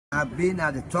I've been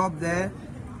at the top there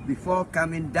before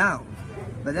coming down.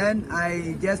 But then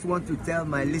I just want to tell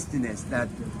my listeners that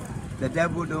the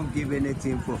devil don't give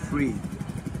anything for free.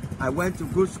 I went to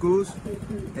good schools,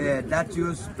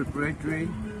 Datius Preparatory.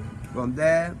 From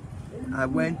there, I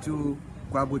went to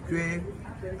Kwabutwe.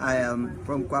 I am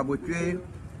from Kwabutwe.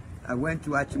 I went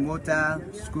to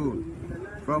Achimota School.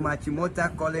 From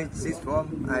Achimota College, sixth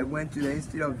form, I went to the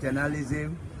Institute of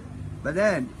Journalism. But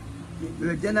then,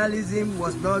 the journalism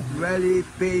was not really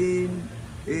paying.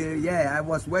 I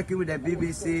was working with the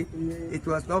BBC. It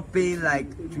was not paying like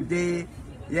today.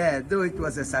 Yeah, though it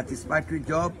was a satisfactory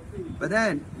job. But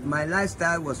then, my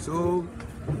lifestyle was so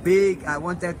big, I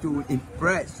wanted to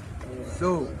impress.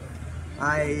 So,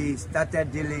 I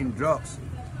started dealing in drugs.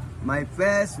 My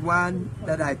first one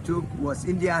that I took was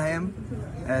India hemp,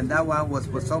 and that one was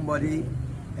for somebody,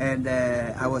 and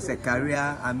I was a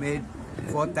carrier. I made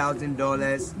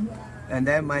 $4,000, and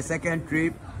then my second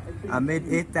trip, I made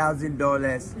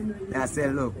 $8,000. And I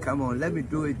said, look, come on, let me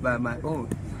do it by my own.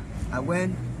 I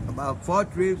went about 4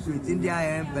 trips with India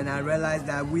hemp, and I realized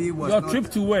that we was Your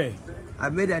trip to where? I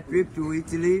made a trip to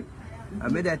Italy. I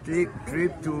made a trip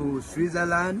to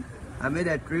Switzerland. I made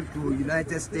a trip to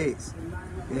United States.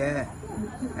 Yeah.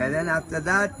 And then after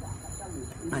that,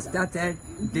 I started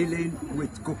dealing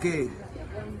with cocaine.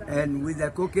 And with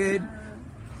the cocaine,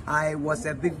 I was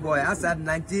a big boy. As at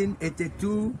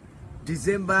 1982,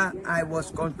 December, I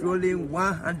was controlling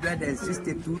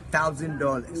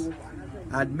 $162,000.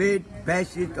 I'd made bed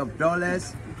sheet of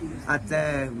dollars at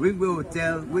the Ringway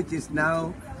Hotel, which is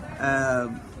now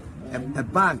a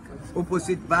bank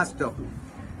opposite bus stop.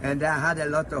 And I had a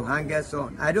lot of hangers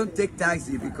on. I don't take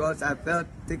taxi because I felt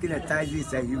taking a taxi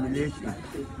is a humiliation.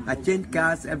 I change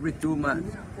cars every 2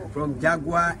 months. From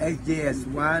Jaguar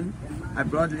XJS1, I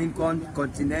brought Lincoln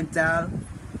Continental.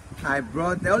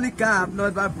 The only car I've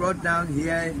never brought down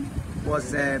here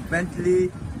was a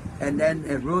Bentley and then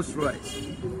a Rolls Royce.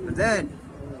 But then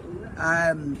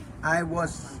I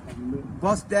was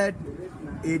busted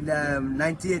in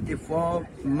 1984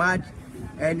 March,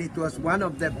 and it was one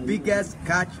of the biggest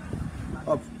catch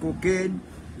of cocaine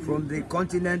from the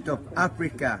continent of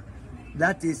Africa.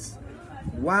 That is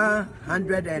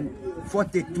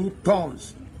 142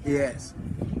 tons. Yes,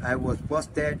 I was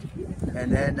busted,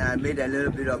 and then I made a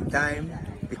little bit of time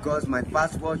because my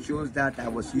passport shows that I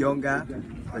was younger.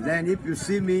 But then if you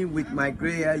see me with my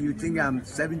gray hair, you think I'm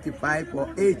 75 or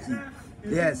 80.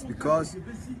 Yes, because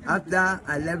after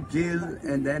I left jail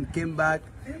and then came back,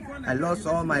 I lost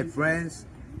all my friends.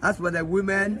 As for the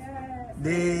women,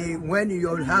 when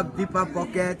you have deeper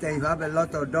pocket and you have a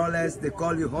lot of dollars, they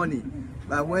call you honey.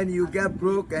 But when you get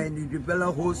broke and you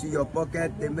develop holes in your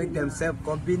pocket, they make themselves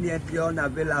conveniently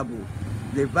unavailable.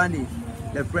 They vanish.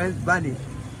 The friends vanish.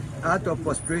 Out of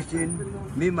frustration,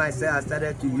 me myself, I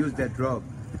started to use the drug.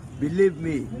 Believe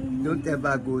me, don't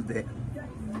ever go there.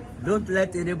 Don't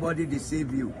let anybody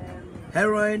deceive you.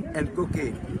 Heroin and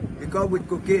cocaine. Because with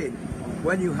cocaine,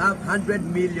 when you have 100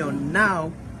 million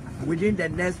now, within the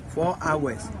next 4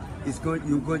 hours,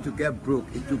 you're going to get broke.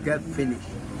 It will get finished.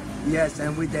 Yes,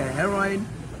 and with the heroin,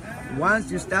 once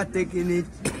you start taking it,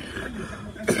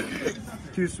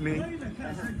 excuse me,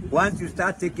 once you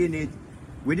start taking it,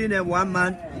 within 1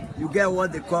 month, you get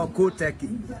what they call cold turkey.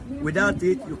 Without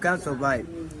it, you can't survive.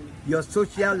 Your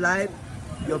social life,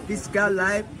 your physical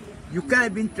life, you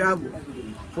can't even travel.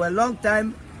 For a long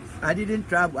time, I didn't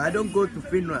travel. I don't go to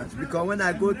funerals because when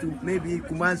I go to maybe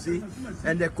Kumasi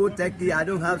and the cold turkey, I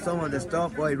don't have some on the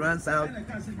stop or it runs out,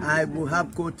 I will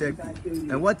have cold turkey.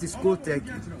 And what is cold turkey?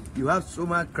 You have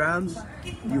stomach cramps,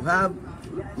 you have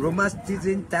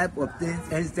rheumatism type of things,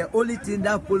 and it's the only thing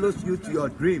that follows you to your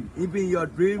dream. Even your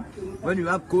dream, when you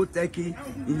have cold turkey,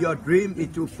 in your dream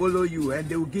it will follow you and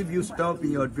they will give you stuff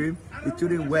in your dream. It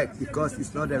shouldn't work because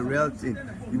it's not a real thing.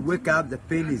 You wake up, the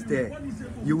pain is there.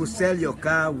 You will sell your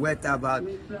car worth about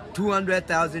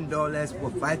 $200,000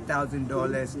 for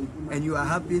 $5,000, and you are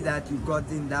happy that you got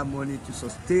in that money to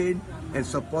sustain and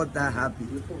support that habit.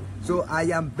 So I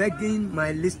am begging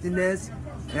my listeners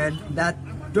and that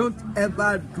don't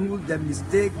ever do the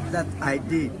mistake that I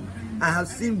did. I have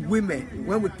seen women,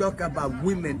 when we talk about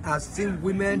women, I've seen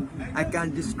women I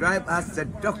can describe as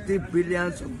seductive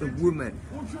brilliance of the woman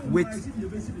with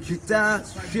guitar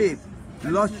shape,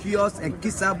 luscious and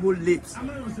kissable lips.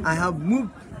 I have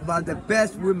moved about the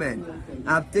best women.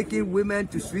 I've taken women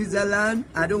to Switzerland,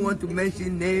 I don't want to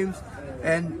mention names,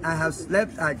 and I have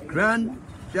slept at Grand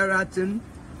Sheraton,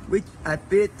 which I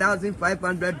paid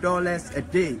 $1,500 a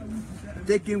day.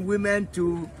 Taking women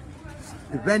to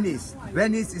Venice.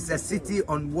 Venice is a city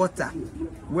on water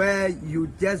where you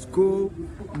just go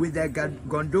with a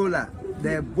gondola,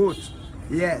 the boat,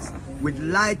 yes, with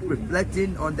light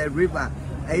reflecting on the river.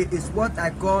 It's what I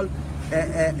call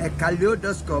a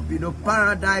kaleidoscope, you know,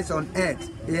 paradise on earth.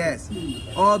 Yes,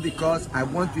 all because I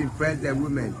want to impress the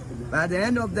women. But at the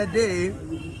end of the day,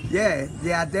 yeah,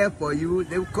 they are there for you.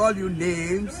 They will call you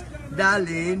names,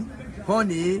 darling,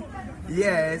 honey,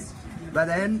 yes. But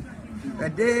then the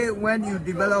day when you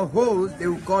develop holes, they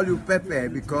will call you Pepper,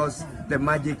 because the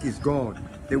magic is gone.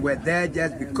 They were there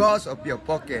just because of your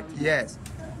pocket, yes.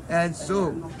 And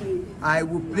so I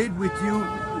will plead with you,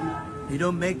 you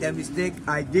don't make the mistake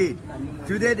I did.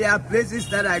 Today there are places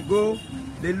that I go,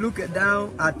 they look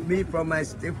down at me from my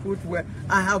footwear.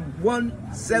 I have one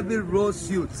 7-row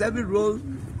suit. 7 rows,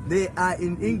 they are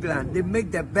in England. They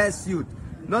make the best suit.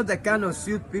 Not the kind of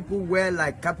suit people wear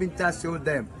like carpenters show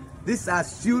them. These are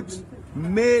suits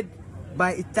made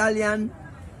by Italian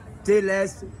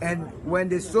tailors, and when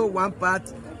they sew one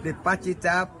part, they patch it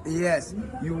up. Yes,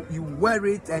 you wear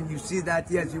it and you see that,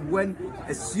 yes, you wear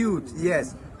a suit,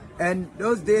 yes. And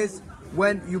those days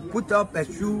when you put up a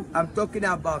shoe, I'm talking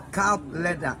about calf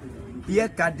leather, Pierre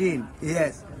Cardin,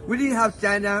 yes. We didn't have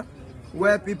China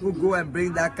where people go and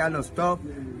bring that kind of stuff.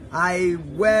 I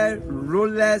wear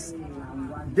rollers,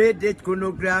 date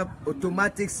chronograph,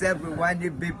 automatic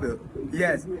self-rewinding people.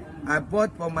 Yes, I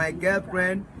bought for my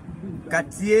girlfriend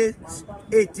Cartier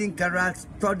 18 carats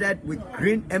studded with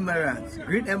green emeralds.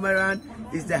 Green emerald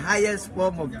is the highest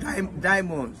form of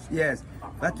diamonds. Yes,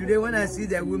 but today when I see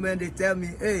the women, they tell me,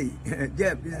 hey,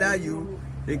 Jeff, is that you?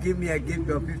 They give me a gift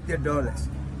of $50.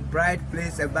 Pride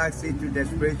plays a backseat to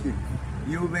desperation.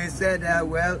 You may say that,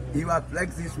 well, you have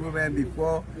flexed these women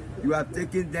before, you have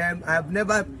taken them. I have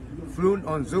never flown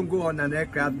on Zongo on an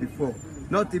aircraft before,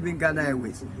 not even Ghana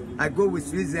Airways. I go with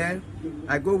Swiss Air,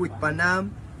 I go with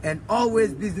Panam, and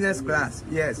always business class.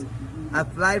 Yes, I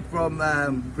fly from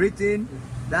Britain,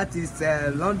 that is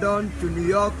London to New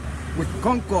York with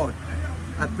Concorde.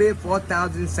 I pay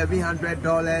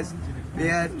 $4,700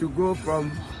 there to go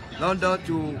from London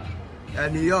to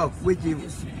New York, which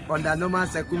is under normal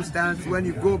circumstance. When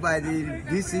you go by the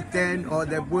DC-10 or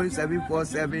the Boeing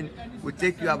 747, it will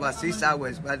take you about 6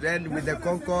 hours. But then with the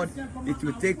Concorde, it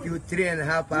will take you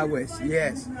 3.5 hours.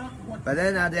 Yes. But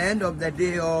then at the end of the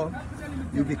day,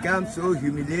 you become so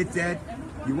humiliated.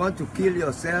 You want to kill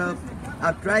yourself.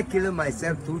 I've tried killing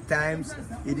myself 2 times.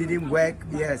 It didn't work.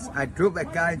 Yes, I drove a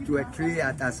car into a tree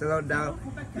at Asalondown.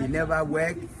 It never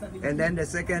worked. And then the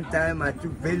second time I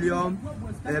took Valium.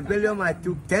 Valium I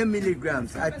took 10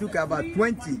 milligrams. I took about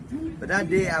 20. But that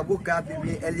day I woke up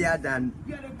even earlier than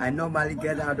I normally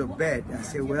get out of bed. I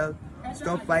said, well,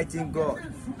 stop fighting God.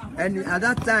 And at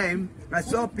that time, I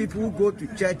saw people who go to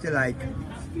church like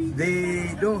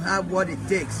they don't have what it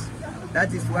takes.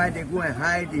 That is why they go and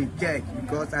hide in church,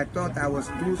 because I thought I was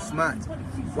too smart.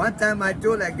 One time I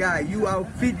told a guy, I'll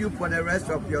feed you for the rest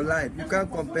of your life. You can't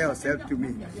compare yourself to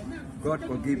me. God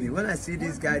forgive me. When I see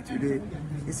this guy today,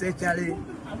 he said, Charlie,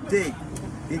 take.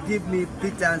 He give me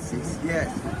pittances, yes.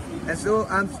 And so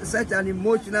I'm such an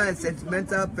emotional and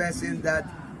sentimental person that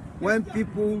when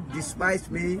people despise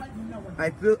me, I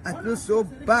feel so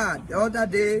bad. The other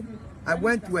day, I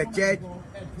went to a church.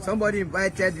 Somebody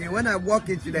invited me. When I walk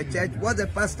into the church, what the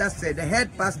pastor said, the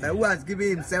head pastor who has given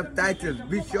himself titles,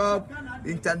 Bishop,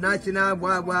 International,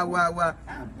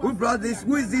 who brought this?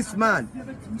 Who is this man?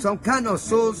 Some kind of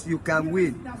souls you can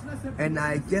win. And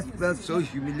I just felt so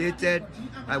humiliated.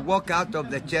 I walk out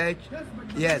of the church.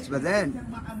 Yes, but then,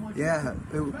 yeah,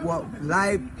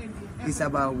 life is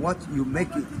about what you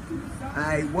make it.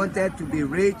 I wanted to be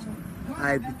rich.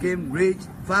 I became rich,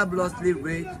 fabulously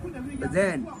rich. But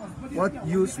then, what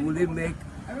use will it make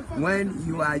when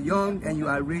you are young and you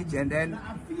are rich, and then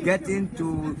getting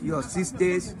to your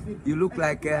 60s, you look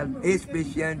like an AIDS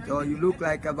patient, or you look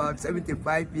like about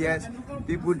 75 years,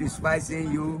 people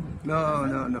despising you? No,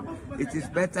 no, no. It is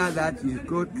better that you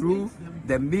go through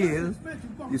the meal,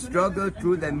 you struggle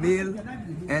through the meal,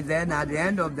 and then at the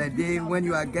end of the day, when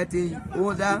you are getting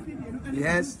older,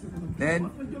 yes,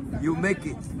 then you make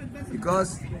it.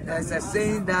 Because there's a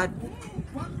saying that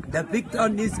the victor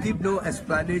needs give no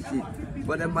explanation,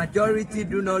 but the majority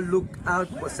do not look out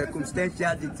for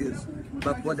circumstantial details,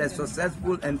 but for the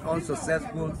successful and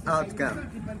unsuccessful outcome.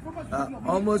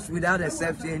 Almost without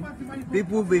exception,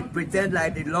 people will pretend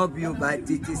like they love you, but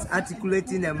it is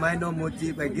articulating a minor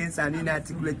motive against an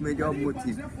inarticulate major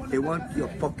motive. They want your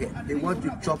pocket. They want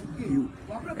to chop you.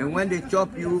 And when they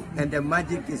chop you and the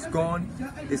magic is gone,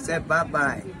 they say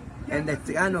bye-bye. And the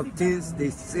kind of things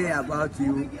they say about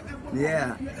you,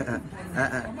 yeah,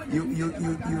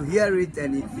 you hear it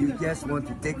and you just want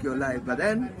to take your life. But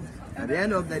then, at the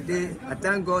end of the day, I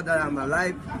thank God that I'm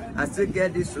alive. I still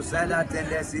get these suicidal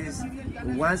tendencies.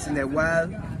 once in a while,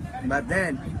 but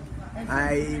then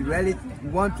I really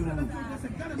want to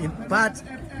impart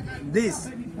this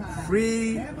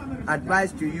free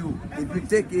advice to you. If you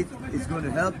take it, it's going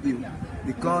to help you,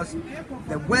 because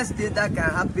the worst thing that can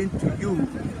happen to you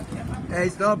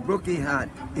is not broken heart.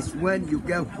 It's when you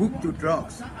get hooked to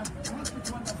drugs.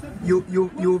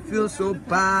 You feel so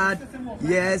bad,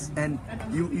 yes, and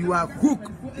you are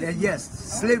hooked, yes,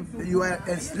 slave. You are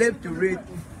a slave to it,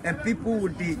 and people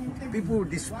will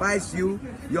despise you.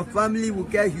 Your family will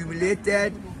get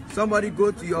humiliated. Somebody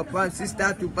go to your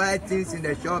sister to buy things in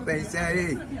the shop and say,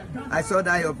 hey, I saw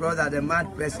that your brother, the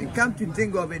mad person. Come to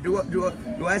think of it,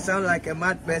 do I sound like a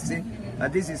mad person?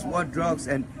 But this is what drugs,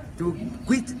 and to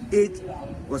quit it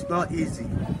was not easy.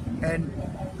 And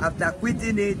after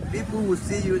quitting it, people will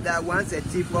see you that once a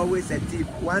thief, always a thief.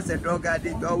 Once a drug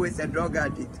addict, always a drug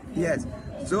addict. Yes.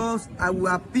 So I will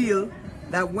appeal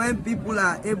that when people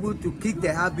are able to kick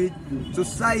the habit,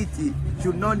 society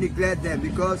should not neglect them,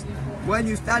 because when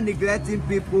you start neglecting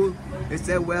people, they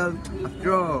say, well,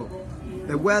 after all,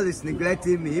 the world is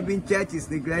neglecting me, even church is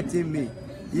neglecting me.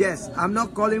 Yes, I'm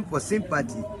not calling for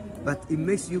sympathy, but it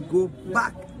makes you go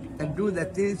back and do the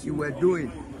things you were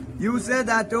doing. You say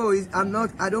that, oh,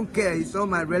 I don't care, it's all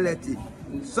my relative.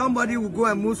 Somebody will go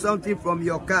and move something from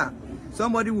your car.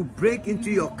 Somebody will break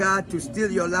into your car to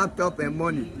steal your laptop and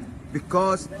money,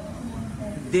 because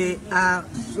they have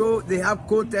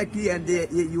cold turkey, and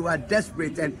you are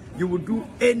desperate, and you will do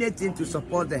anything to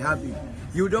support the habit.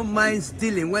 You don't mind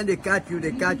stealing. When they catch you,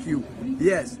 they catch you.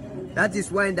 Yes, that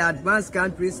is why in the advanced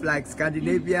countries like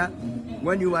Scandinavia,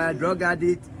 when you are a drug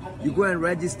addict, you go and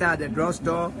register at the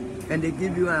drugstore, and they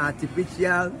give you an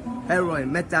artificial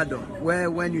heroin, methadone,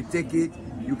 where when you take it,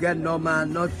 you get normal,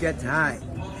 not get high.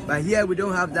 But here we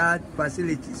don't have that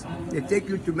facilities. They take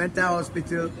you to mental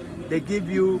hospital, they give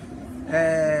you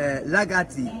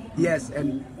Lagati, yes,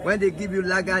 and when they give you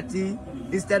Lagati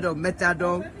instead of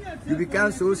methadone, you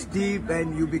become so stiff,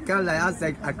 and you become like, as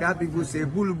Accra people say,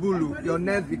 bulu bulu. Your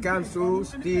nerves become so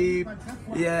stiff,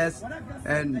 yes,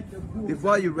 and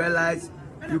before you realize,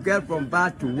 you get from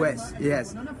bad to worse.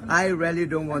 Yes, I really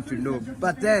don't want to know.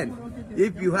 But then,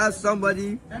 if you have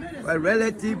somebody, a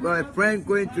relative or a friend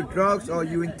going to drugs, or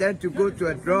you intend to go to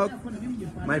a drug,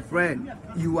 my friend,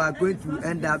 you are going to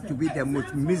end up to be the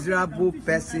most miserable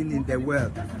person in the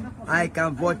world. I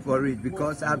can vouch for it,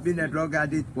 because I've been a drug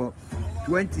addict for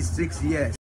 26 years.